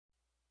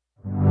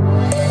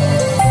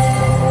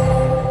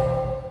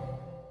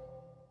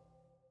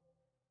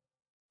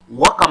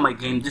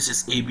again, this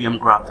is ABM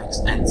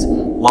Graphics and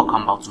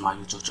welcome back to my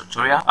YouTube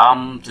tutorial.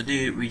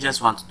 Today we just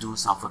want to do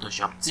some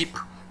Photoshop tip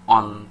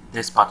on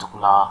this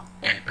particular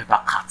paper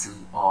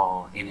cutting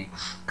or any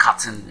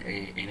cutting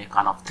any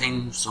kind of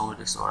thing, so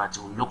this so that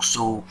it will look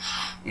so,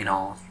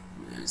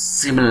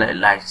 similar,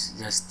 like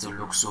just to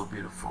look so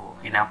beautiful,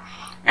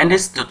 And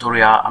this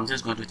tutorial I'm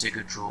just going to take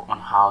you through on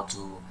how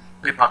to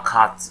paper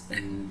cut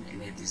in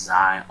a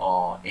design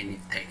or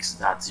any text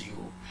that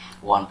you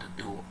want to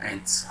do,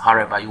 and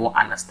however you won't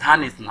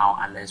understand it now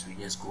unless we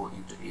just go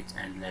into it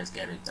and let's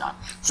get it done.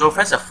 So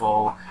first of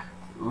all,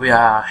 we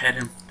are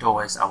heading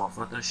towards our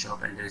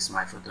Photoshop, and this is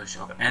my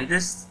Photoshop, and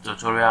this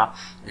tutorial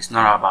is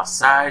not about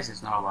size,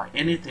 it's not about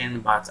anything,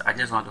 but I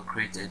just want to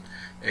create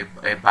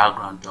a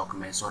background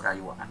document so that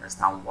you will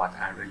understand what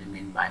I really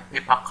mean by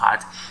paper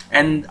cut.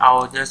 And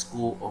I'll just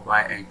go over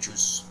and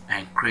choose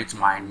and create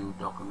my new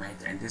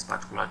document, and this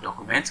particular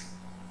document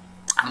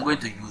I'm going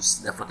to use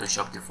the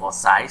Photoshop default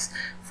size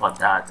for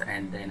that,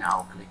 and then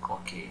I'll click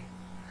OK,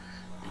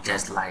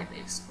 just like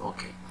this.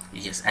 Okay,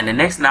 yes. And the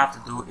next thing I have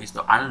to do is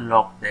to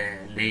unlock the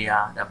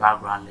layer, the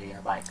background layer,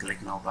 by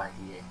clicking over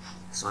here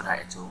so that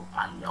it will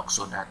unlock,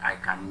 so that I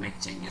can make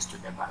changes to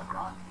the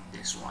background,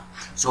 this one.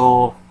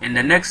 So in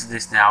the next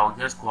this now I'll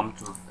just come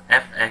to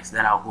FX,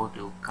 then I'll go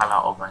to color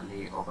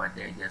overlay over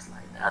there, just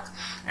like that,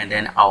 and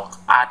then I'll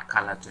add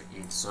color to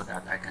it so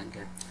that I can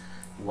get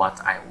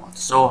what I want.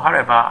 So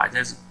however, I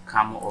just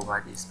come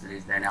over this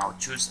place, then I'll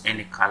choose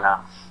any color.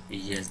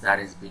 Yes, that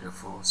is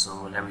beautiful.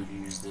 So let me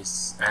use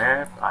this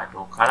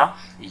purple color.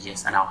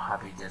 Yes, and I'll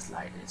have it just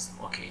like this.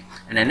 Okay,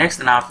 and the next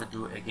thing I have to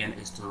do again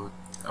is to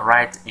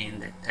write in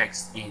the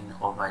text in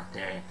over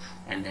there,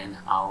 and then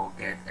I'll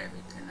get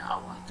everything I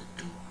want to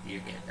do. You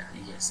get that?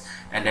 Yes.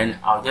 And then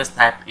I'll just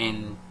type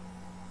in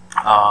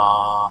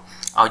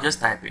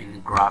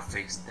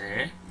graphics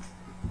there,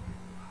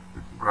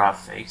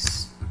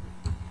 graphics.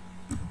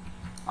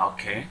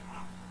 Okay,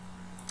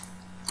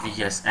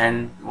 yes.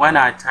 And when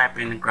I type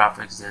in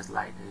graphics just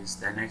like this,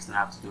 the next thing I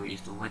have to do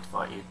is to wait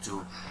for it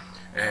to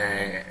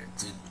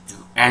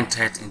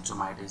enter it into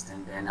my list,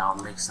 and then I'll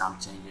make some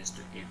changes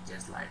to it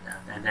just like that.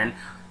 And then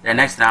the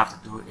next thing I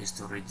have to do is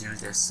to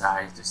reduce the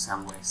size to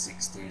somewhere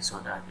 60 so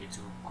that it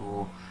will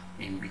go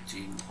in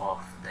between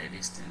of the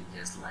listing,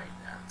 just like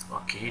that.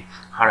 Okay,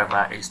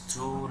 however, it's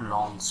too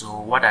long,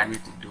 so what I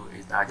need to do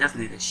is that I just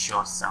need a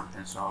short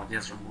something, so I'll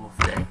just remove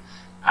the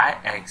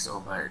ICS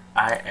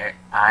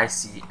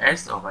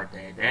over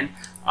there, then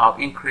I'll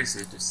increase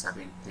it to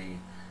 70,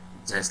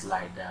 just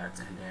like that,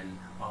 and then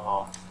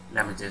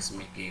let me just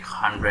make it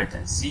 100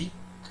 and see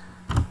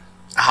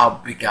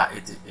how bigger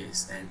it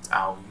is, and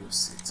I'll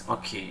use it.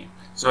 Okay,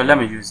 so let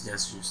me just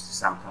use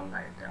something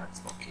like that.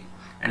 Okay,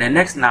 and the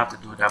next thing I have to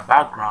do, the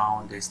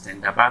background, this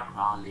thing, the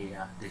background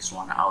layer, this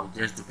one, I'll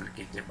just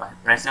duplicate it by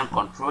pressing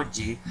Ctrl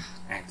G,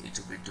 and it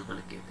will be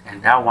duplicated,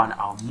 and that one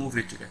I'll move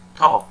it to the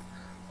top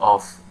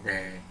of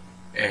the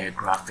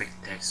graphic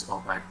text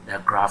over the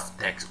graph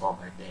text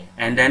over there.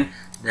 And then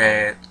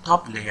the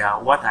top layer,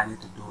 what I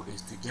need to do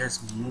is to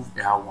just move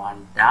that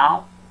one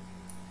down,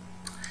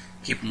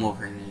 keep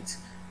moving it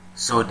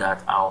so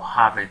that I'll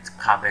have it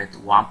covered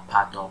one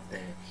part of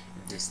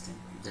this thing,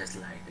 just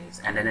like this.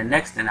 And then the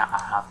next thing I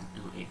have to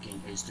do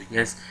again is to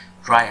just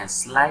try and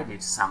slide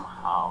it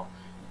somehow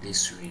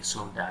this way,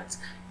 so that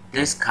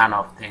this kind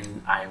of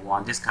thing I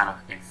want, this kind of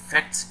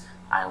effect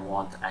I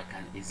want, I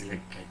can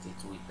easily get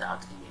it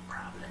without any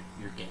problem.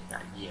 You get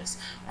that? Yes.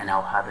 And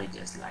I'll have it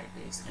just like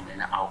this, and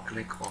then I'll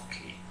click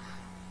OK.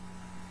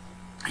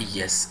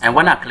 Yes. And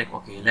when I click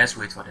OK, let's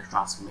wait for the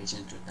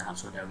transformation to done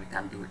so that we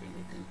can do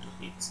anything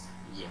to it.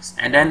 Yes.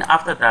 And then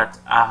after that,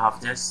 I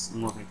have just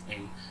moved it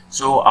in,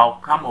 so I'll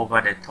come over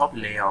the top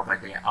layer over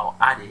there, I'll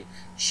add a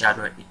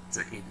shadow to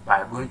it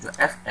by going to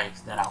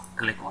FX, then I'll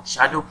click on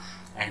shadow,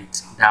 and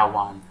that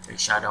one, a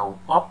shadow will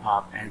pop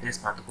up. And this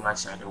particular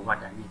shadow, what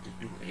I need to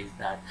do is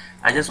that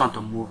I just want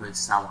to move it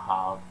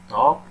somehow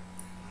top,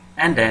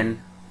 and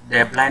then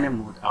the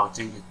blending mode, I'll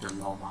change it to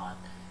normal,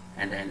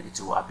 and then it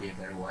will appear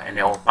very well. And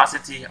the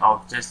opacity,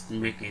 I'll just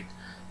make it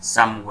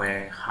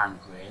somewhere 100.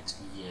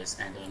 Yes.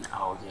 And then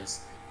I'll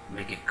just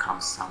make it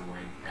come somewhere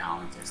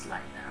down, just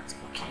like that.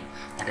 Okay,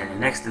 and then the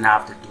next thing I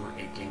have to do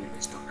again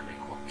is to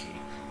click OK,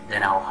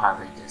 then I'll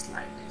have it just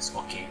like this.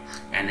 Okay,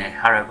 and then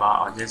however,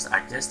 I'll just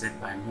adjust it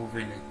by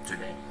moving it to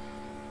the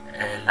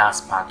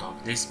last part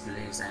of this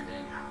place, and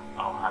then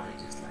I'll have it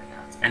just like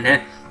that. And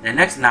then the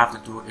next thing I have to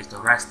do is to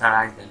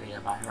rasterize the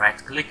layer by right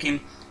clicking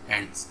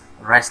and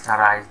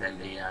rasterize the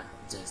layer,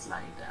 just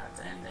like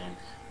that. And then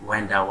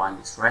when that one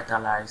is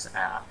rasterized,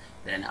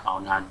 then I'll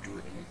not do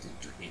anything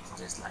to it,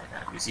 just like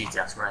that. You see, it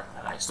just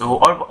rasterized. So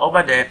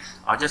over there,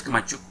 I'll just come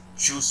and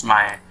choose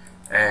my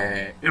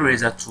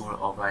eraser tool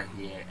over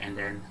here, and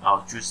then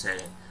I'll choose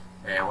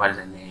what is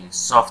the name,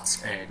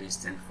 soft this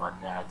thing for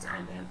that,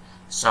 and then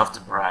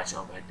soft brush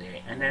over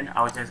there, and then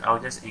I'll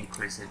just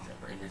increase it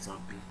a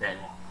little bit. Then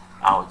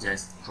I'll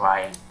just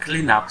try and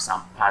clean up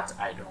some parts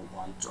I don't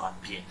want to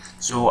appear,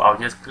 so I'll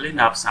just clean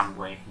up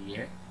somewhere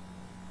here,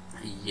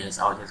 Yes,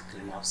 I'll just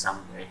clean up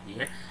somewhere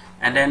here,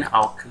 and then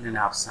I'll clean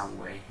up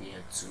somewhere here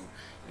too.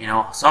 You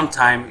know,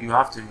 sometimes you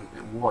have to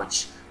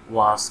watch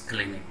whilst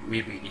cleaning.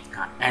 Maybe it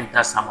can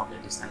enter some of the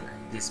distance,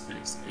 like this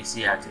place. You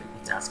see that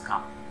it has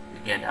come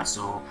together,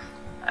 so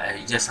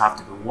you just have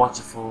to be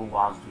watchful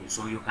whilst doing.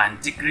 So you can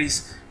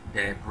decrease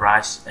the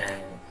brush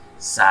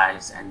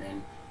size, and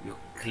then you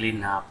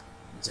clean up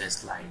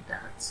just like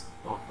that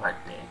over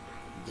there,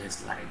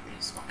 just like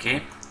this.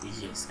 Okay,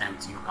 yes, and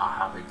you can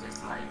have it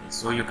just like this.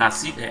 So you can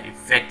see the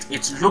effect.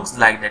 It looks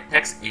like the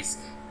text is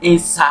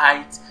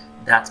inside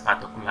that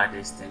particular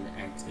distance,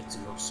 and it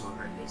looks so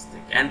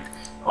realistic. And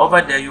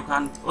over there you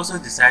can also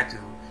decide to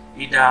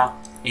either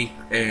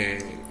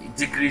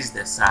decrease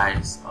the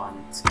size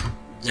and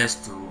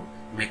just to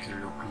make it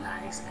look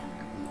nice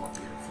and more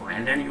beautiful,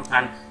 and then you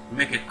can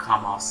make it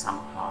come out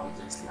somehow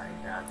just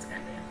like that,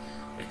 and then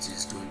it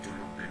is going to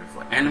look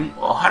beautiful. And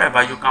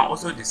however, you can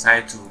also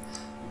decide to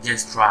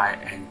just try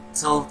and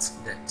tilt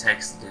the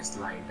text just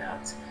like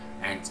that,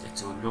 and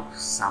it will look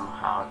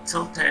somehow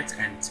tilted,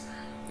 and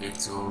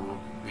it will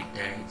be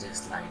there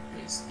just like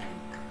this,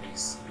 and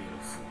it's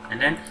beautiful. And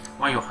then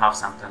when you have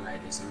something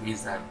like this, it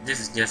means that this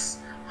is just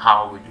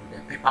how we do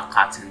the paper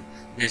cutting.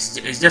 This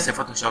is just a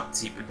Photoshop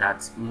tip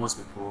that most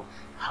people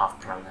have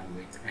problem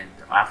with, and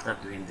after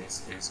doing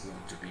this, it's going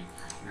to be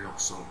look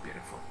so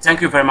beautiful.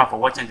 Thank you very much for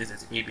watching. This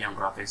is ABM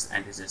Graphics,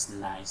 and this is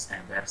nice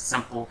and very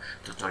simple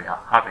tutorial.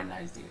 Have a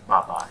nice day.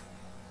 Bye bye.